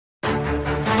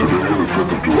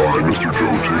5th of July, Mr.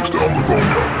 Joe takes down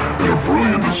Livonia in a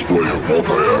brilliant display of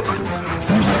multi-apping.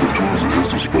 Using the tools at his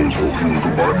disposal, he will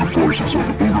combine the forces of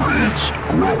Uber Eats,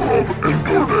 Grubhub, and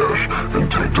DoorDash and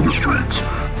take to the streets.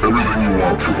 Everything you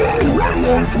want from a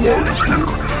ride-along vlog is here,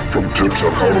 from tips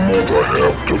on how to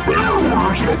multi-app to banger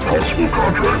orders and a possible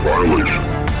contract violation.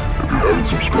 If you haven't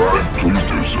subscribed, please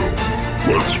do so.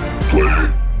 Let's play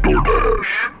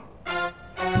DoorDash.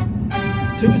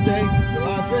 It's Tuesday,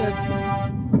 July 5th.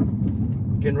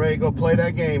 Getting ready to go play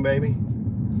that game, baby.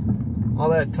 All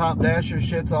that Top Dasher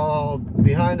shit's all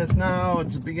behind us now.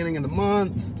 It's the beginning of the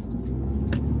month.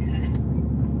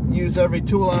 Use every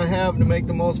tool I have to make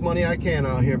the most money I can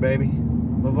out here, baby.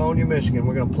 Livonia, Michigan.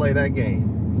 We're gonna play that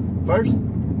game. First,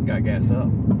 gotta gas up.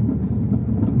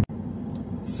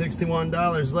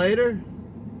 $61 later.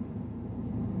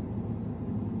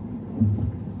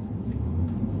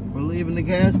 We're leaving the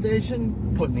gas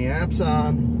station, putting the apps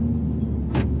on.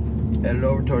 Headed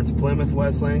over towards Plymouth,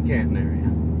 Westland, Canton area.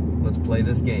 Let's play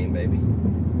this game, baby.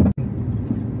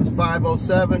 It's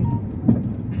 5:07.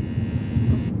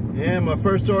 And my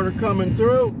first order coming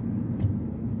through.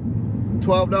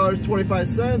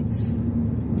 $12.25.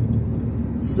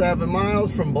 7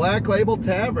 miles from Black Label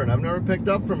Tavern. I've never picked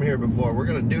up from here before. We're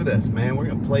gonna do this, man. We're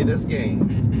gonna play this game.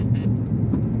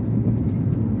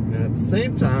 And at the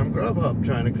same time, Grubhub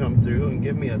trying to come through and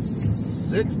give me a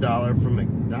 $6 from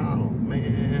McDonald's.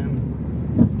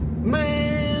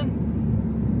 Man,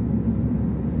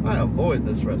 I avoid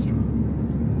this restaurant.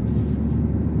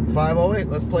 5:08,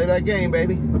 let's play that game,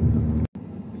 baby.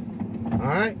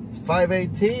 Alright, it's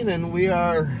 5:18 and we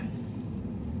are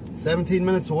 17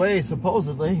 minutes away,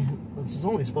 supposedly. This is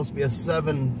only supposed to be a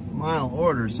 7-mile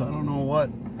order, so I don't know what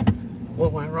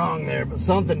went wrong there, but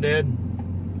something did.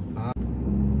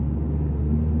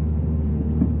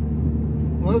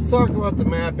 Let's talk about the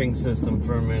mapping system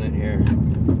for a minute here.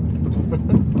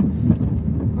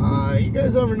 You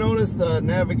guys ever notice the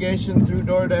navigation through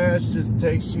DoorDash just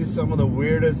takes you some of the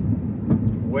weirdest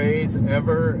ways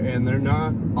ever, and they're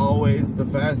not always the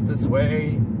fastest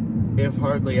way, if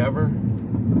hardly ever?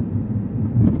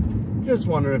 Just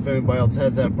wondering if anybody else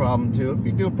has that problem too. If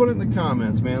you do, put it in the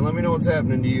comments, man. Let me know what's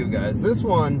happening to you guys. This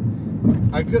one,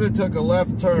 I could have took a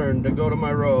left turn to go to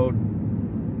my road,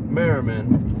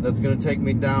 Merriman, that's going to take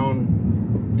me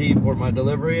down deep where my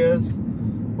delivery is.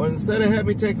 But instead it had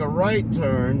me take a right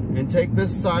turn and take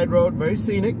this side road, very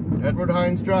scenic, Edward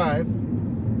Hines Drive.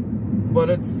 But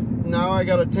it's now I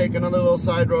got to take another little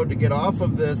side road to get off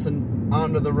of this and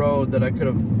onto the road that I could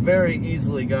have very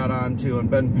easily got onto and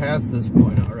been past this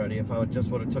point already if I just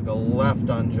would have took a left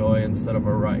on Joy instead of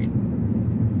a right.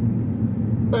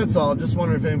 That's all. Just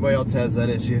wondering if anybody else has that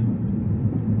issue.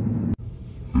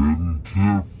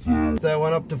 That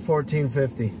went up to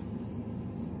 1450.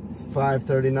 It's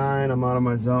 5:39. I'm out of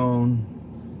my zone.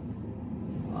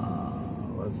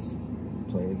 Let's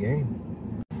play the game.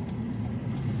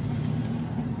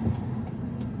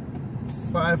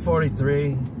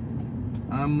 5:43.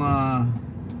 I'm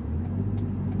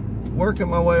working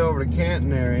my way over to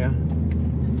Canton area,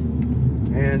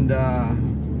 and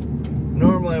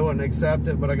normally I wouldn't accept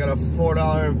it, but I got a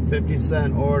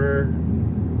 $4.50 order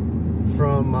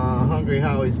from Hungry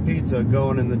Howie's Pizza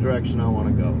going in the direction I want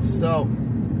to go. So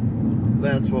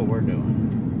that's what we're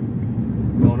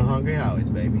doing. Going to Hungry Howie's,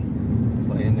 baby.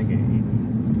 Playing the game.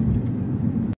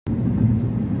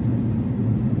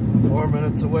 4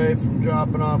 minutes away from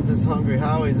dropping off this Hungry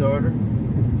Howie's order.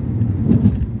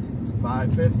 It's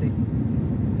 5:50.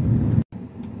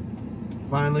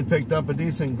 Finally picked up a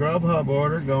decent Grubhub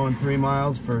order going 3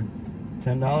 miles for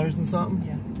 $10 and something.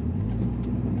 Yeah.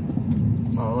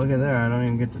 Oh, look at there. I don't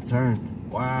even get to turn.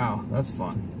 Wow, that's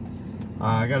fun.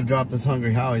 I got to drop this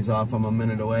Hungry Howie's off. I'm a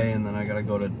minute away, and then I got to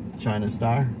go to China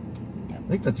Star. Yep. I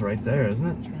think that's right there, isn't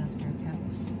it? China Star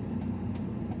Palace.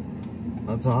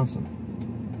 That's awesome.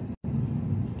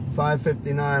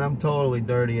 5:59. I'm totally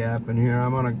dirty apping here.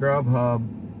 I'm on a Grubhub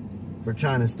for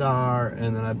China Star,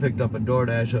 and then I picked up a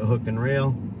DoorDash at Hook and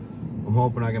Reel. I'm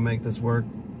hoping I can make this work.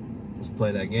 Let's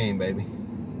play that game, baby.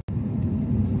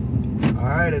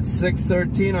 Alright, it's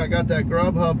 6:13. I got that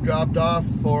Grubhub dropped off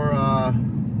for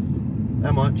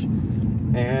that much.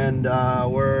 And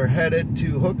we're headed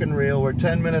to Hook and Reel. We're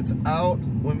 10 minutes out.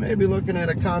 We may be looking at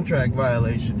a contract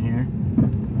violation here.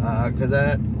 Because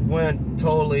that went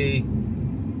totally...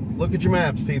 Look at your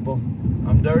maps, people.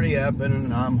 I'm dirty apping,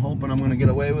 and I'm hoping I'm going to get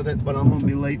away with it, but I'm going to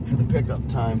be late for the pickup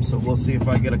time. So we'll see if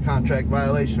I get a contract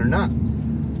violation or not.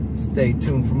 Stay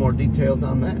tuned for more details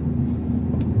on that.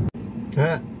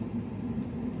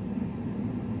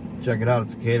 Check it out,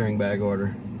 it's a catering bag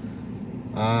order.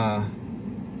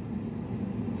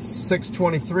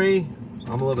 6:23.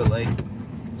 I'm a little bit late.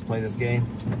 Let's play this game.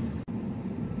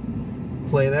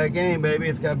 Play that game, baby.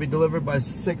 It's got to be delivered by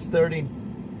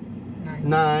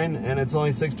 6:39, and it's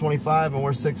only 6:25, and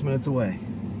we're 6 minutes away.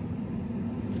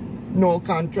 No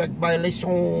contract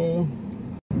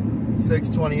violation.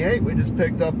 6:28. We just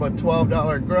picked up a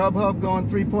 $12 Grubhub going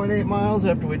 3.8 miles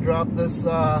after we dropped this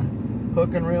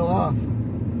hook and reel off.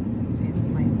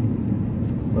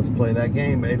 Let's play that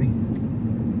game, baby.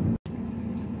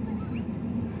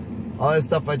 All that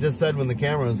stuff I just said when the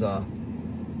camera was off.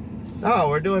 Oh,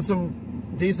 we're doing some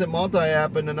decent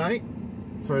multi-apping tonight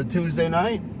for a Tuesday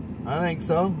night. I think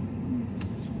so.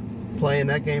 Playing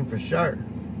that game for sure.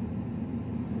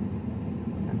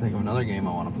 I think of another game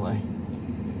I want to play.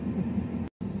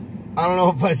 I don't know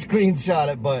if I screenshot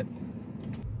it, but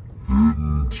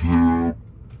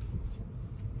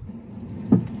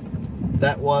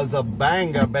that was a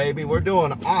banger, baby. We're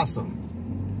doing awesome.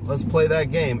 Let's play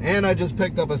that game. And I just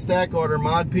picked up a stack order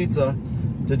mod pizza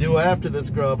to do after this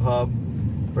Grubhub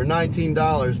for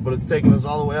 $19, but it's taking us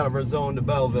all the way out of our zone to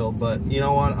Belleville. But you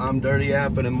know what? I'm dirty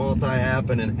apping and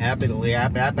multi-apping and appily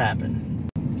apping.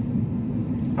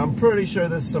 I'm pretty sure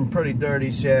this is some pretty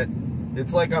dirty shit.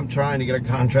 It's like I'm trying to get a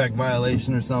contract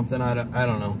violation or something. I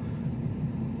don't know.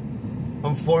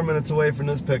 I'm 4 minutes away from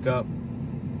this pickup.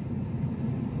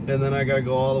 And then I gotta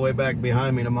go all the way back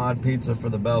behind me to Mod Pizza for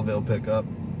the Belleville pickup.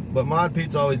 But Mod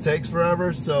Pizza always takes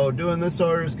forever, so doing this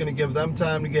order is gonna give them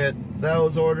time to get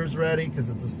those orders ready, because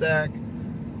it's a stack.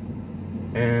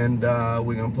 And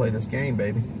we're gonna play this game,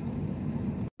 baby.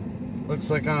 Looks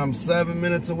like I'm 7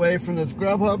 minutes away from this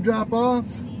Grubhub drop off.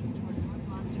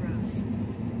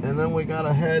 And then we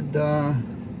gotta head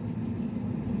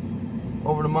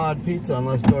over to Mod Pizza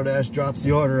unless DoorDash drops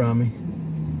the order on me.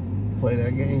 Play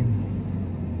that game.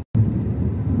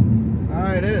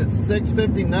 Alright, it is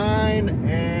 6:59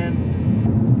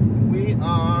 and we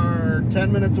are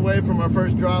 10 minutes away from our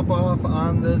first drop off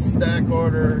on this stack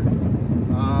order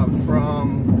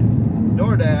from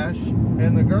DoorDash.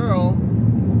 And the girl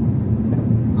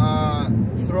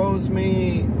throws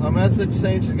me a message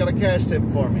saying she's got a cash tip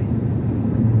for me.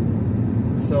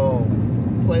 So,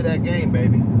 play that game,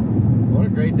 baby. What a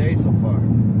great day so far.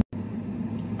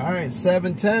 Alright,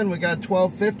 7:10. We got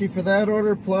 $12.50 for that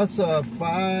order, plus a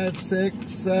 $5, $6,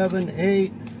 $7,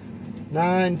 $8,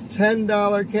 $9,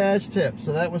 $10 cash tip.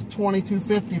 So that was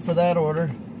 $22.50 for that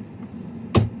order.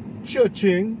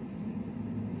 Cha-ching.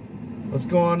 Let's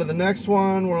go on to the next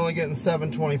one. We're only getting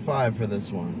 $7.25 for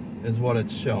this one, is what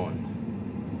it's showing.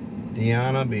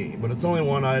 Deanna B. But it's only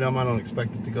one item. I don't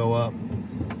expect it to go up.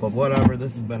 But whatever,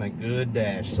 this has been a good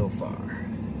dash so far.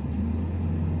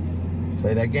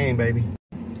 Play that game, baby.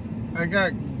 I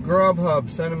got Grubhub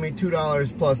sending me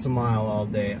 $2 plus a mile all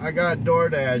day. I got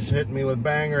DoorDash hitting me with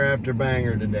banger after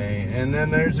banger today. And then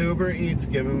there's Uber Eats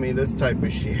giving me this type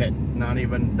of shit. Not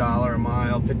even $1 a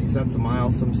mile, 50 cents a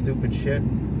mile, some stupid shit.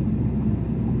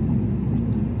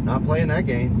 Not playing that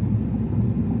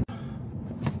game.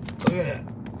 Look at that.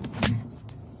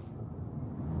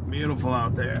 Beautiful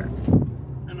out there.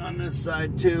 On this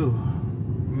side too.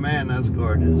 Man, that's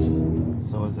gorgeous.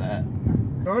 So is that.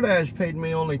 DoorDash paid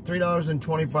me only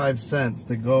 $3.25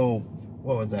 to go,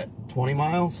 what was that, 20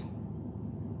 miles?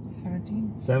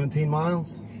 17. 17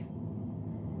 miles?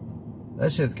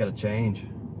 That shit's gotta change.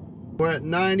 We're at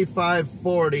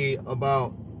 95.40,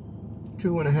 about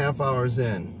 2.5 hours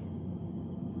in.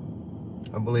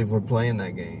 I believe we're playing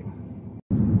that game.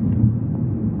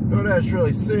 DoorDash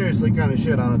really seriously kind of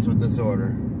shit on us with this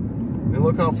order. I mean,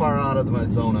 look how far out of my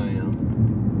zone I am.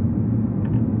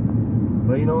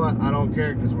 But you know what? I don't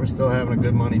care, because we're still having a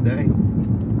good money day.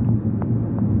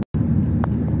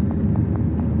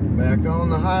 Back on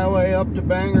the highway up to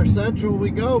Bangor Central we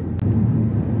go.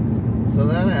 So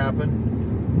that happened.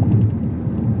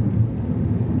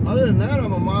 Other than that,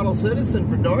 I'm a model citizen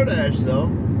for DoorDash, though.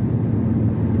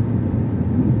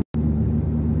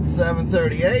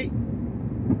 7:38.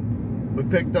 We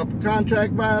picked up a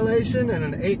contract violation and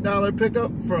an $8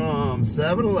 pickup from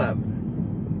 7-Eleven.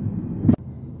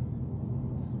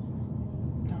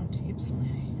 Down to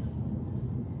Ypsilanti.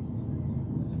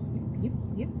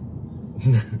 Yep.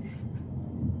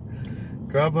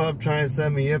 Grubhub trying to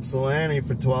send me Ypsilanti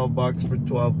for $12 for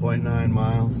 12.9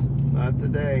 miles. Not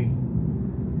today.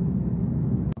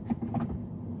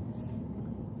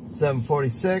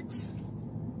 7:46.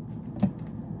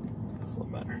 That's a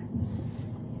little better.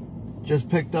 Just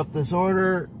picked up this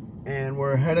order and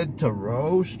we're headed to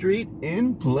Rowe Street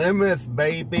in Plymouth,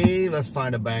 baby. Let's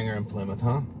find a banger in Plymouth,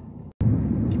 huh?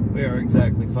 We are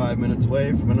exactly 5 minutes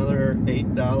away from another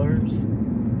 $8.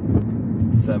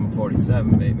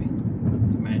 7:47, baby.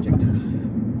 It's magic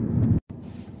time.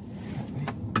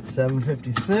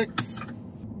 $7.56.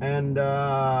 And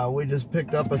we just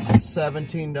picked up a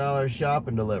 $17 shop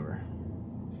and deliver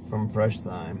from Fresh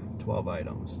Thyme. 12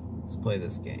 items. Let's play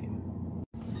this game.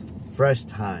 Fresh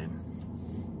Thyme.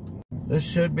 This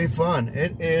should be fun.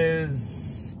 It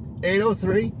is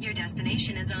 8:03. Your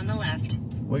destination is on the left.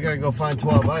 We gotta go find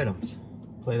 12 items.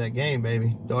 Play that game,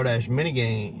 baby. DoorDash mini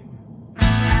game. Gotta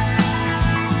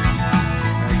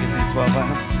get these 12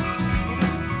 items.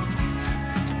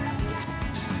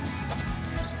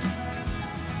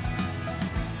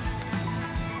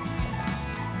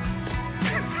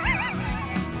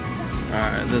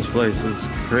 Alright, this place is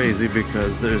crazy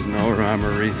because there's no rhyme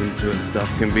or reason to it. Stuff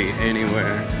can be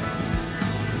anywhere.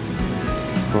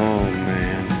 Oh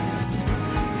man.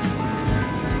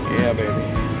 Yeah, baby.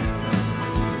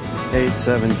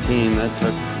 8:17, that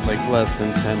took like less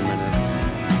than 10 minutes.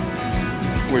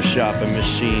 We're shopping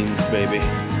machines, baby.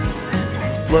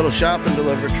 Little shop and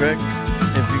deliver trick.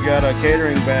 If you got a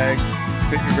catering bag,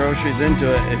 put your groceries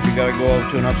into it. If you gotta go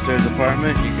over to an upstairs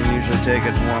apartment, you can usually take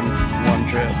it in one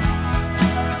trip.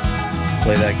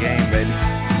 Play that game, baby.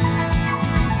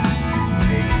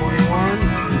 8:21,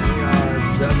 we are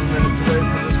 7 minutes away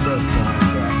from this restaurant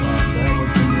drop off. That was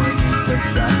some lightning quick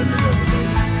shop and deliver, baby.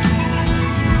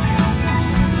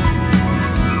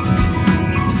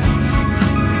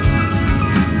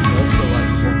 That's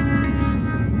delightful.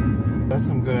 That's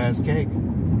some good ass cake.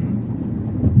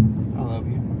 I love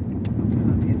you. I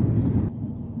love you.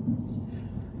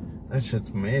 That shit's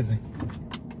amazing.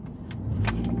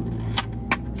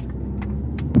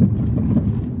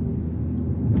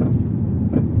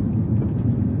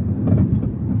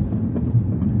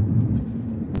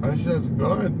 That's just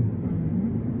good.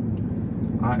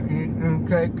 I eatin'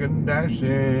 cake and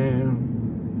dashing.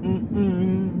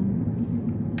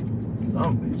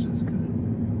 Some bitch is good.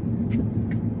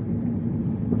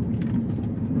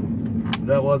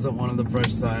 That wasn't one of the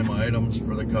Fresh Thyme items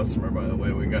for the customer, by the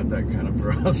way. We got that kind of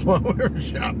for us while we were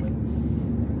shopping.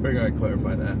 Figured I'd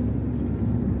clarify that.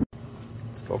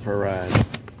 Let's go for a ride.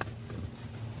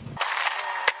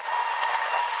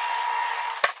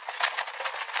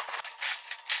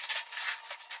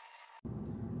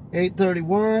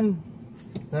 $8.31.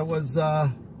 That was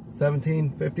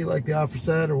 $17.50 like the offer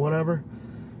said or whatever.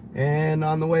 And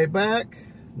on the way back,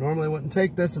 normally wouldn't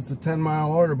take this, it's a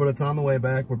 10-mile order, but it's on the way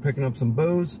back. We're picking up some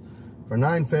booze for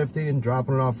 $9.50 and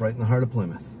dropping it off right in the heart of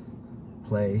Plymouth.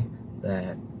 Play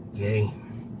that game.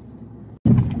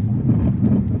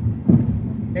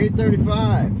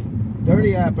 8:35.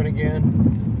 Dirty apping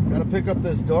again. Gotta pick up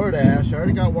this DoorDash. I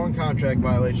already got one contract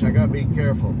violation. I gotta be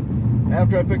careful.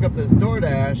 After I pick up this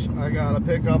DoorDash, I gotta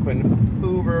pick up an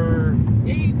Uber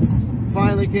Eats.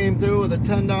 Finally came through with a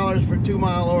 $10 for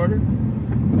 2-mile order.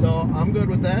 So I'm good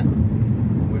with that.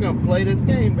 We're gonna play this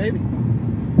game, baby.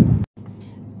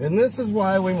 And this is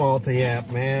why we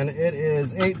multi-app, man. It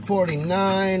is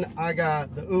 8:49. I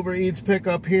got the Uber Eats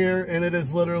pickup here, and it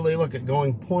is literally, look at,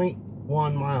 going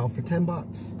 0.1 mile for 10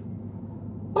 bucks.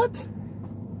 What?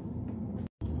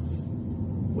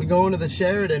 We going to the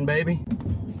Sheridan, baby.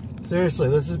 Seriously,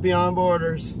 this is beyond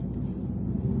borders.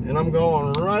 And I'm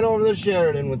going right over the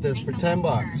Sheridan with this for 10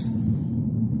 bucks.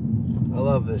 I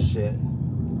love this shit.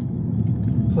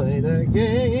 Play that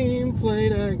game, play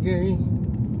that game.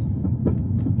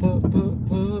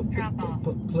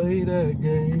 Play that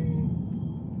game.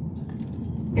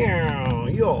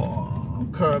 Your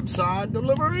curbside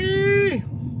delivery.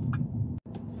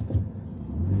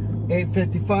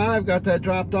 8:55, got that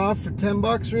dropped off for 10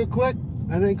 bucks real quick.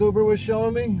 I think Uber was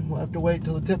showing me. We'll have to wait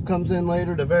till the tip comes in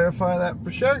later to verify that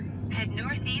for sure. Head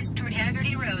northeast toward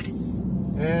Haggerty Road.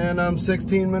 And I'm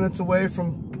 16 minutes away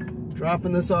from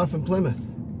dropping this off in Plymouth.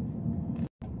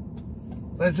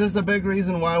 That's just a big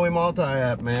reason why we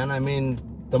multi-app, man. I mean,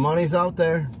 the money's out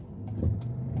there.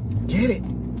 Get it.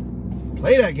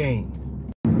 Play that game.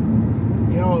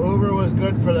 You know, Uber was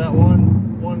good for that one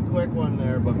quick one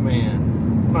there, but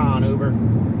man, come on, Uber.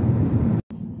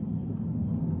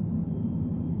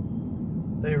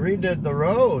 They redid the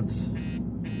roads.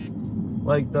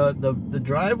 Like the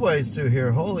driveways through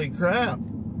here. Holy crap.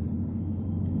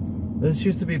 This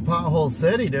used to be Pothole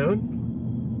City, dude.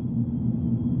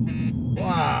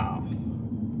 Wow.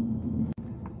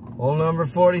 Hole number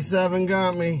 47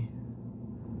 got me.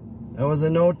 That was a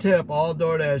no tip, all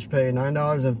DoorDash pay,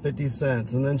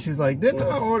 $9.50. And then she's like, didn't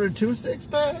I order 2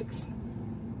 6-packs?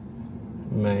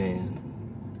 Man.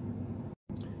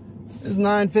 It's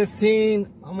 9:15.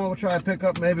 I'm gonna try to pick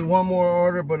up maybe one more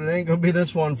order, but it ain't gonna be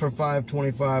this one for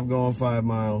 $5.25 going 5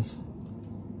 miles.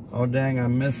 Oh dang, I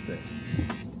missed it.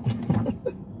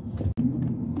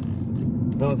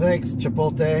 No thanks,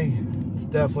 Chipotle. It's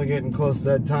definitely getting close to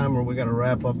that time where we gotta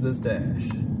wrap up this dash.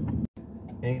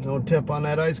 Ain't no tip on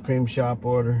that ice cream shop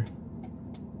order.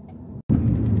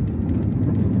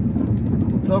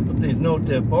 What's up with these no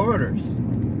tip orders?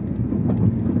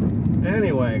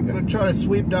 Anyway, gonna try to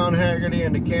sweep down Haggerty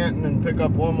into Canton and pick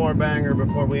up one more banger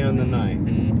before we end the night.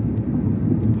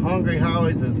 Hungry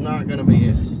Howie's is not gonna be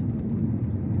it.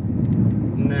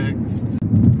 Next.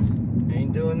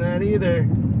 Ain't doing that either.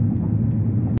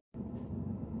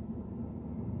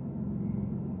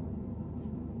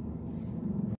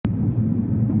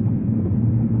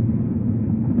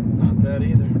 Not that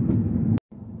either.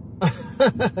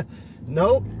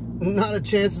 Nope, not a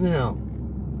chance in hell.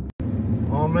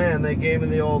 Oh man, they gave me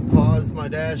the old pause my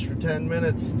dash for 10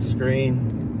 minutes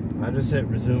screen. I just hit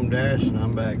resume dash and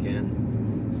I'm back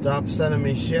in. Stop sending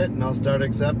me shit and I'll start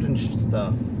accepting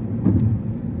stuff.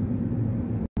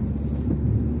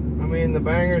 I mean, the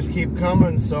bangers keep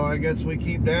coming, so I guess we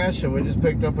keep dashing. We just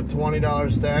picked up a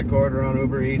 $20 stack order on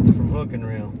Uber Eats from Hook and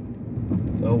Reel.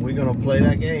 So we're gonna play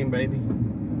that game, baby.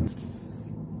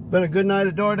 Been a good night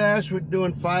at DoorDash. We're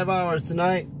doing 5 hours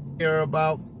tonight. We're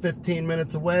about 15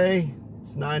 minutes away.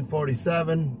 It's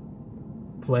 9:47.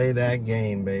 Play that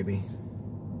game, baby.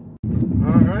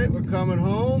 Alright, we're coming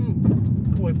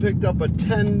home. We picked up a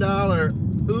 $10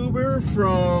 Uber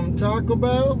from Taco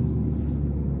Bell.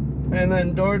 And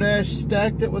then DoorDash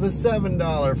stacked it with a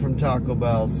 $7 from Taco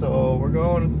Bell. So we're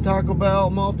going to Taco Bell,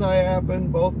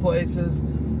 multi-apping, both places.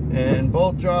 And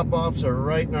both drop-offs are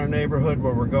right in our neighborhood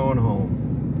where we're going home.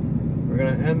 We're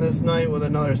going to end this night with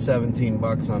another 17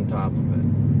 bucks on top of it.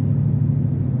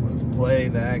 Let's play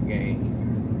that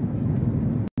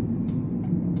game.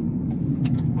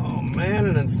 Oh man,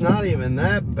 and it's not even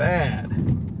that bad.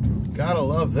 Gotta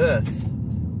love this.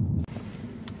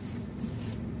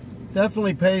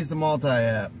 Definitely pays the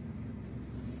multi-app.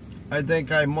 I think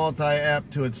I multi-app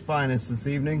to its finest this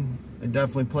evening. I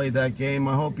definitely played that game.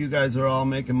 I hope you guys are all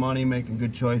making money, making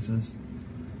good choices.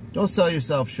 Don't sell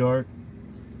yourself short.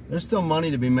 There's still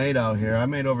money to be made out here. I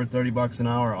made over 30 bucks an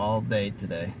hour all day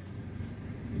today.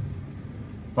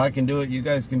 If I can do it, you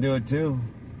guys can do it too.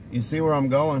 You see where I'm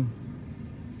going.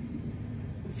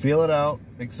 Feel it out.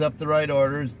 Accept the right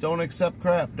orders. Don't accept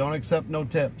crap. Don't accept no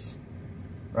tips.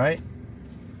 Right?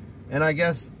 And I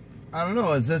guess, I don't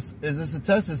know, is this a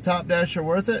test? Is Top Dasher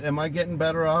worth it? Am I getting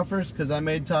better offers because I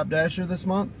made Top Dasher this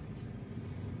month?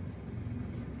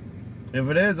 If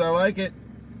it is, I like it.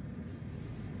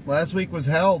 Last week was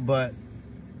hell, but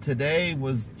today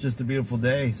was just a beautiful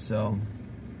day, so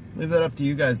leave that up to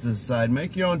you guys to decide.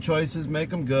 Make your own choices, make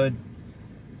them good,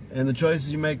 and the choices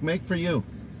you make for you.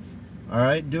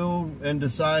 Alright, do and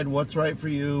decide what's right for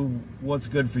you, what's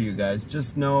good for you guys.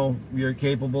 Just know you're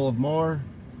capable of more.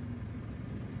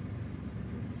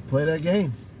 Play that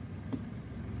game.